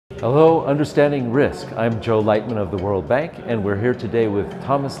Hello, Understanding Risk. I'm Joe Leitmann of the World Bank, and we're here today with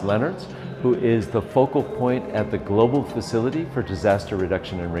Thomas Lennartz, who is the focal point at the Global Facility for Disaster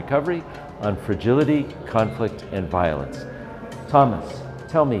Reduction and Recovery on fragility, conflict, and violence. Thomas,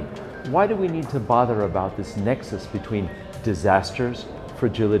 tell me, why do we need to bother about this nexus between disasters,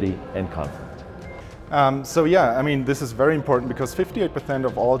 fragility, and conflict? This is very important because 58%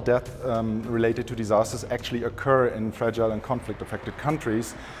 of all deaths related to disasters actually occur in fragile and conflict-affected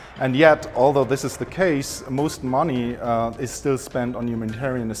countries. And yet, although this is the case, most money is still spent on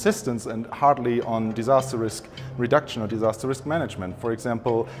humanitarian assistance and hardly on disaster risk reduction or disaster risk management. For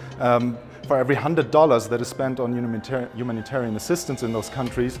example, for every $100 that is spent on humanitarian assistance in those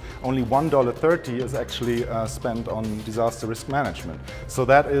countries, only $1.30 is actually spent on disaster risk management. So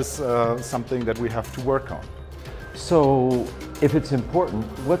that is something that we have to work on. So, if it's important,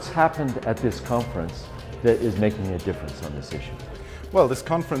 what's happened at this conference that is making a difference on this issue? Well, this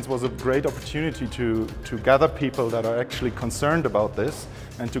conference was a great opportunity to gather people that are actually concerned about this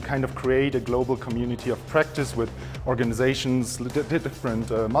and to kind of create a global community of practice with organizations, different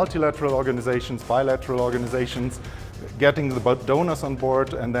multilateral organizations, bilateral organizations, getting the donors on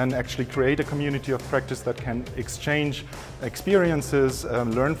board, and then actually create a community of practice that can exchange experiences,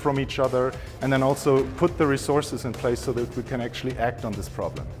 learn from each other, and then also put the resources in place so that we can actually act on this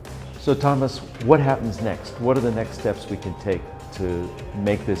problem. So Thomas, what happens next? What are the next steps we can take to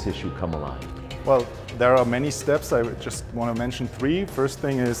make this issue come alive? Well, there are many steps. I just want to mention three. First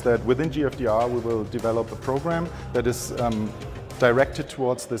thing is that within GFDRR we will develop a program that is directed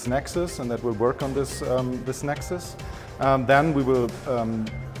towards this nexus and that will work on this nexus. Then we will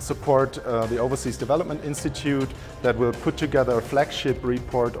support the Overseas Development Institute that will put together a flagship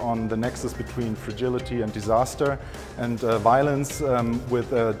report on the nexus between fragility and disaster and violence with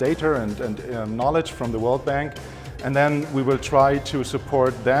data and knowledge from the World Bank. And then we will try to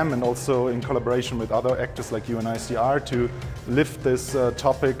support them and also in collaboration with other actors like UNHCR to lift this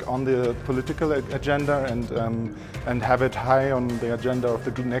topic on the political agenda and have it high on the agenda of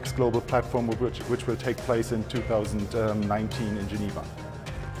the next global platform which will take place in 2019 in Geneva.